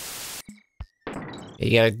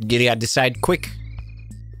 You gotta decide quick.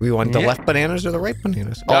 We want the left bananas or the right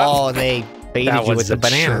bananas? Oh, they baited you with the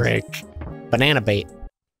bananas. Trick. Banana bait.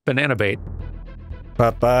 Banana bait.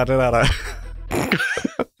 Ba-ba-da-da-da.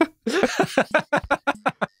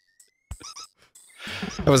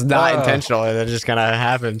 It was not intentional. It just kind of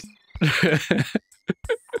happened.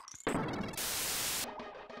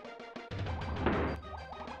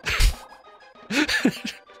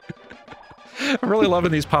 I'm really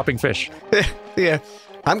loving these popping fish. Yeah.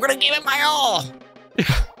 I'm gonna give it my all.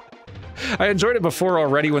 I enjoyed it before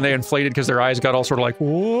already when they inflated because their eyes got all sort of like,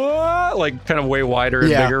 what? Like kind of way wider and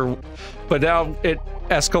bigger. But now it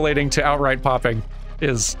escalating to outright popping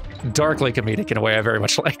is darkly comedic in a way I very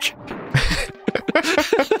much like.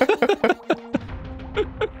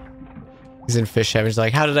 He's in fish heaven. He's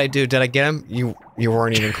like, how did I do? Did I get him? You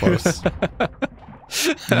weren't even close.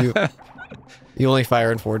 You only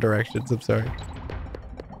fire in 4 directions. I'm sorry.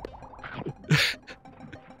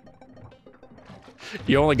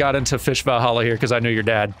 You only got into Fish Valhalla here because I knew your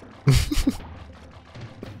dad.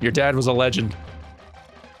 Your dad was a legend.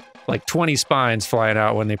 Like 20 spines flying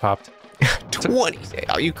out when they popped. 20?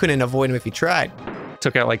 Oh, you couldn't avoid him if you tried.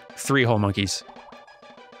 Took out like 3 whole monkeys.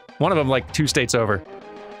 One of them like 2 states over.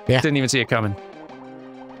 Yeah. Didn't even see it coming.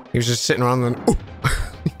 He was just sitting around and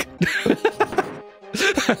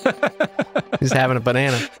he's having a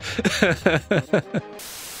banana.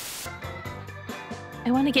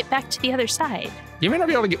 I want to get back to the other side. You may not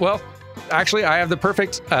be able to get... Well, actually, I have the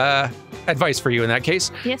perfect advice for you in that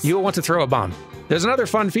case. Yes? You will want to throw a bomb. There's another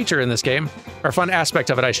fun feature in this game, or fun aspect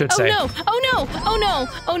of it, I should say. Oh no! Oh no! Oh no!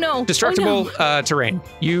 Oh no! Destructible oh, no. Terrain.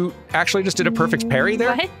 You actually just did a perfect parry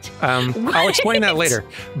there. What? I'll explain that later,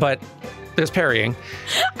 but there's parrying.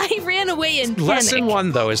 I ran away in panic. Lesson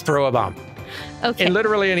 1, though, is throw a bomb. Okay. In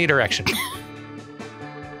literally any direction.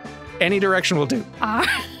 Any direction will do.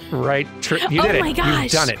 Right? You did it. Oh my gosh.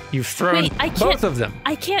 You've done it. You've thrown both of them.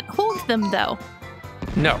 I can't hold them, though.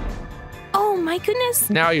 No. Oh my goodness.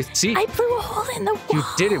 Now you see. I blew a hole in the wall. You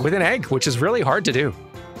did it with an egg, which is really hard to do.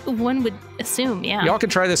 One would assume, yeah. Y'all can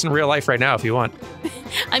try this in real life right now if you want.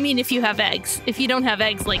 I mean, if you have eggs. If you don't have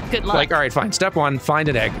eggs, like, good luck. Like, all right, fine. Step 1, find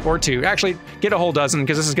an egg. Or 2. Actually, get a whole dozen,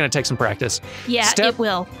 because this is going to take some practice. Yeah, Step it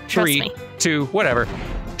will. Trust 3, me. 2, whatever.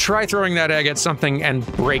 Try throwing that egg at something and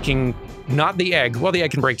breaking, not the egg. Well, the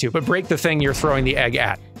egg can break too, but break the thing you're throwing the egg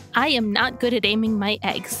at. I am not good at aiming my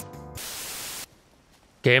eggs.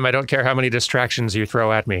 Game, I don't care how many distractions you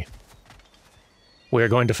throw at me. We're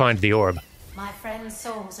going to find the orb. My friends'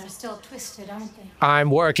 souls are still twisted, aren't they?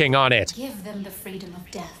 I'm working on it. Give them the freedom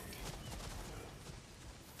of death.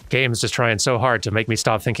 Game's just trying so hard to make me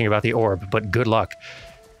stop thinking about the orb, but good luck.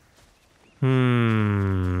 We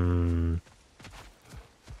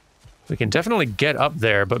can definitely get up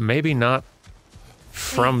there, but maybe not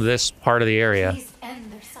from this part of the area. Please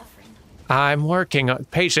end their suffering. I'm working on...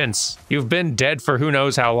 Patience! You've been dead for who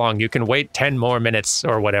knows how long. You can wait 10 more minutes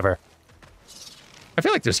or whatever. I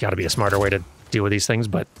feel like there's got to be a smarter way to deal with these things,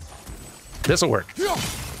 but this'll work.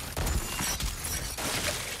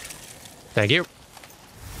 Thank you.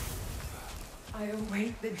 I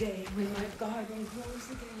await the day when my garden grows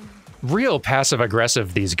again. Real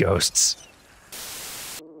passive-aggressive, these ghosts.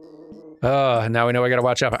 Now we know I gotta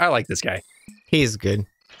watch out. I like this guy. He's good.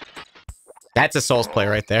 That's a Souls play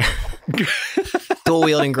right there. Dual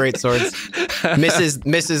wielding great swords.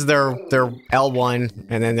 Misses their L1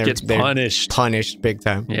 and then they're punished. Punished big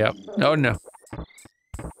time. Yep. Oh no.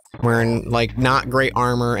 Wearing like not great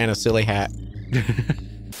armor and a silly hat.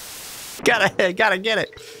 gotta get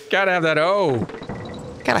it. Gotta have that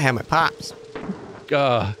Gotta have my pops. Do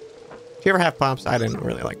you ever have pops? I didn't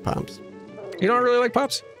really like pops. You don't really like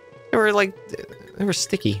pops? They were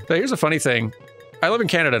sticky. So here's a funny thing. I live in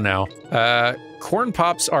Canada now. Corn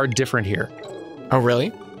pops are different here. Oh,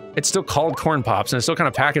 really? It's still called corn pops, and it's still kind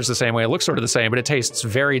of packaged the same way. It looks sort of the same, but it tastes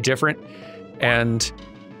very different. And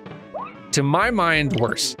to my mind,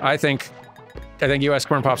 worse. I think US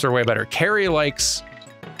corn pops are way better. Carrie likes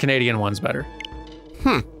Canadian ones better.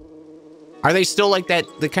 Are they still like that,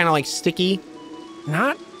 the kind of like sticky?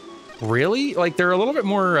 Not really. Like, they're a little bit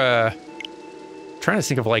more, trying to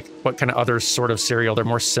think of like what kind of other sort of cereal they're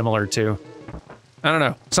more similar to. I don't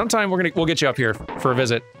know. Sometime we'll get you up here for a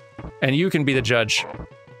visit, and you can be the judge.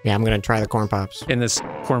 Yeah, I'm gonna try the corn pops. In this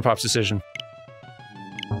corn pops decision.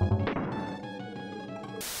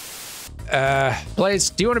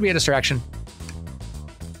 Blaze, do you want to be a distraction?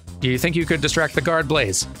 Do you think you could distract the guard,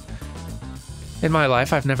 Blaze? In my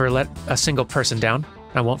life, I've never let a single person down.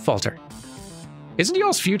 I won't falter. Isn't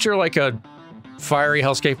y'all's future like a fiery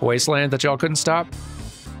hellscape wasteland that y'all couldn't stop?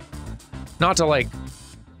 Not to, like,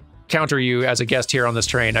 counter you as a guest here on this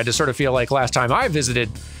train. I just sort of feel like last time I visited,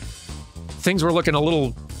 things were looking a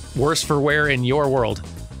little worse for wear in your world,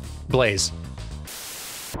 Blaze.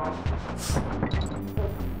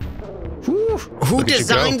 Who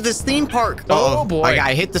designed this theme park? Oh boy.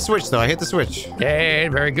 I hit the switch, though. I hit the switch. Hey,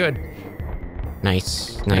 very good.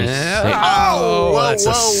 Nice. Oh, whoa, that's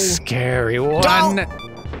a scary one. Don't!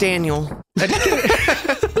 Daniel. That's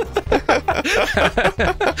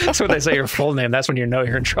when they say your full name. That's when you know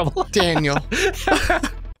you're in trouble. Daniel.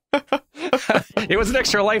 It was an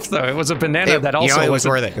extra life, though. It was a banana that also it was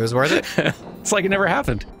worth it. It was worth it. It's like it never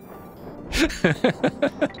happened.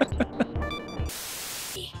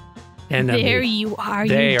 Enemy. There you are,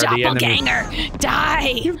 They you are the doppelganger! Die!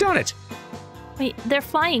 You've done it. Wait, they're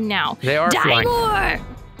flying now. They are Die flying. more!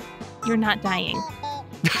 You're not dying.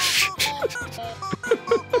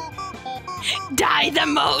 Die the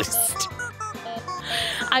most!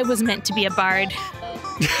 I was meant to be a bard.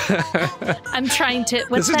 I'm trying to...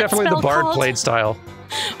 What's This is that definitely the spell bard called? played style.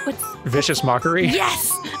 What's... Vicious mockery?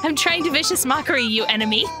 Yes! I'm trying to vicious mockery, you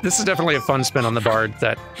enemy. This is definitely a fun spin on the bard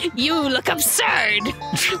that... You look absurd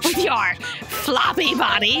with your floppy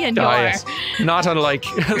body and your... yes. Not unlike...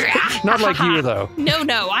 not like you, though.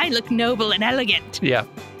 No, I look noble and elegant. Yeah.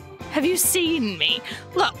 Have you seen me?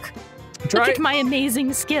 Look. Try Look it. at my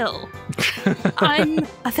amazing skill. I'm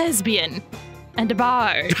a thespian and a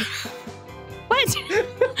bard. What?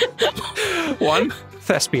 One,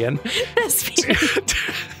 thespian. Thespian.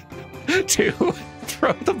 Two,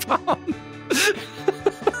 throw the bomb.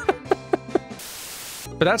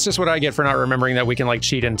 But that's just what I get for not remembering that we can, like,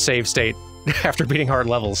 cheat and save state after beating hard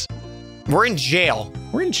levels. We're in jail.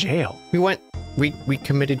 We're in jail. We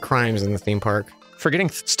committed crimes in the theme park. For getting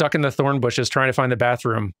stuck in the thorn bushes trying to find the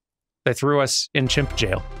bathroom, they threw us in chimp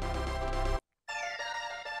jail.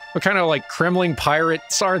 What kind of, like, Kremling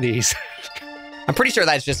pirates are these? I'm pretty sure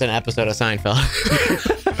that's just an episode of Seinfeld.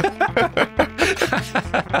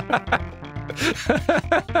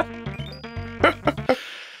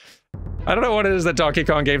 I don't know what it is that Donkey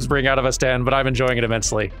Kong games bring out of us, Dan, but I'm enjoying it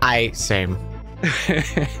immensely. Same.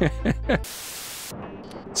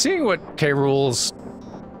 Seeing what K-Rool's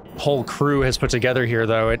whole crew has put together here,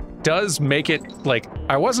 though, it does make it, like,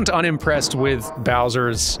 I wasn't unimpressed with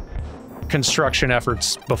Bowser's construction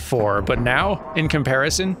efforts before, but now, in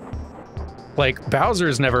comparison, like,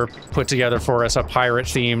 Bowser's never put together for us a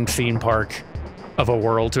pirate-themed theme park of a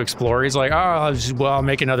world to explore. He's like, oh, I'll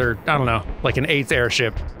make another, I don't know, like an 8th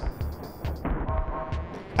airship.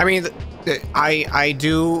 I mean, I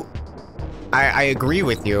agree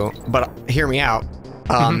with you, but hear me out.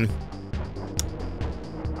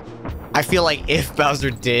 I feel like if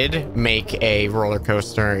Bowser did make a roller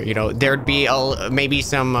coaster, you know, there'd be maybe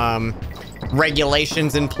some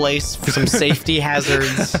regulations in place for some safety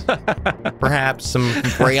hazards, perhaps some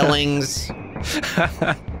railings.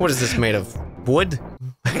 What is this made of? Wood?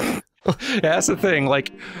 Yeah, that's the thing.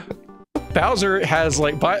 Like, Bowser has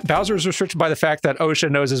Bowser is restricted by the fact that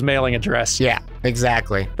OSHA knows his mailing address. Yeah,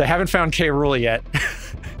 exactly. They haven't found K. Rool yet.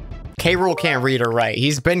 K. Rool can't read or write.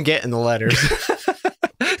 He's been getting the letters.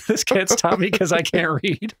 This can't stop me because I can't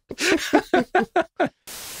read.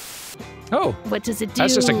 Oh. What does it do?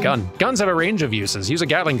 That's just a gun. Guns have a range of uses. Use a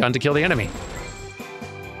Gatling gun to kill the enemy.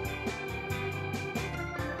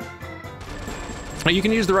 You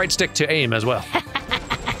can use the right stick to aim as well.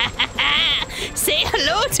 Say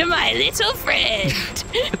hello to my little friend.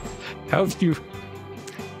 How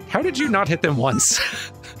did you not hit them once?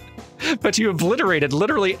 But you obliterated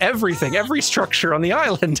literally everything, every structure on the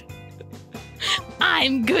island.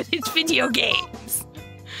 I'm good at video games.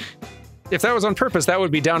 If that was on purpose, that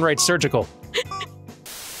would be downright surgical.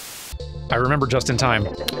 I remember just in time.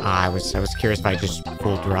 I was curious if I just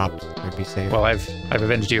full dropped. I'd be safe. Well, I've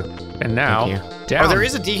avenged you, and now down. Oh, there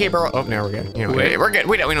is a DK barrel. Oh, no, we're good. You know, we're good.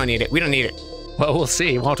 We don't need it. We don't need it. Well, we'll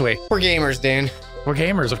see, won't we? We're gamers, Dan. We're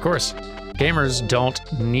gamers, of course. Gamers don't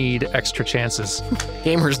need extra chances.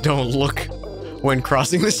 Gamers don't look when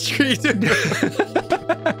crossing the street.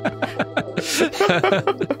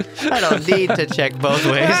 I don't need to check both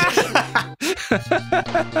ways.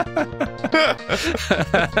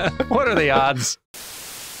 What are the odds?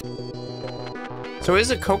 So is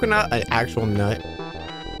a coconut an actual nut?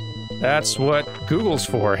 That's what Google's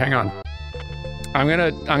for. Hang on. I'm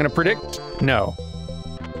gonna predict no.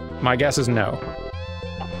 My guess is no.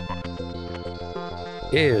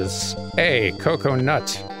 Is a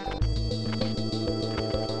coconut?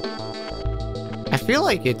 I feel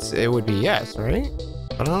like it would be yes, right?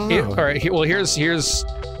 I don't know. All right. Well, here's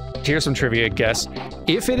some trivia guess.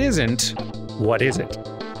 If it isn't, what is it?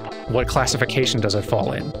 What classification does it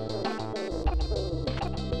fall in?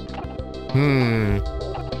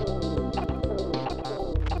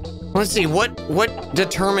 Let's see. What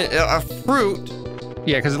determine a fruit?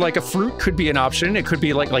 Yeah, because like a fruit could be an option. It could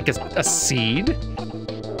be like a seed.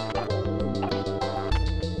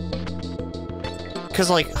 Because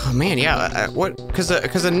like, oh man, yeah. What? Because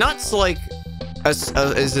a nut's like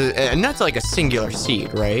a nut's like a singular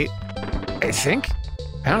seed, right? I think.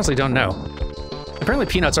 I honestly don't know. Apparently,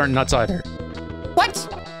 peanuts aren't nuts either. What?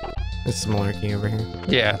 That's some malarkey over here.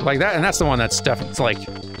 Yeah, like that, and that's the one that's definitely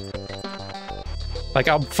like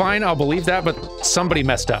I'll believe that, but somebody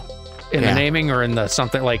messed up in the naming or in the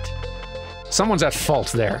something, like someone's at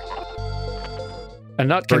fault there. A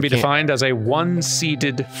nut can be defined as a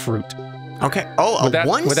one-seeded fruit. Okay. Oh, with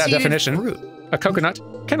that definition, fruit. A coconut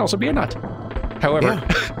can also be a nut. However,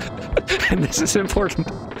 and this is important,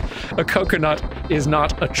 a coconut is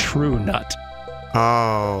not a true nut.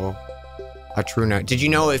 Oh, a true nut. Did you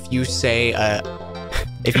know if you say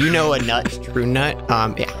if you know a nut's true nut,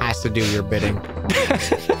 it has to do your bidding.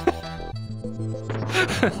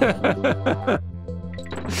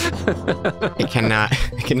 It cannot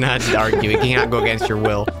argue. It cannot go against your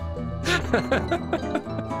will.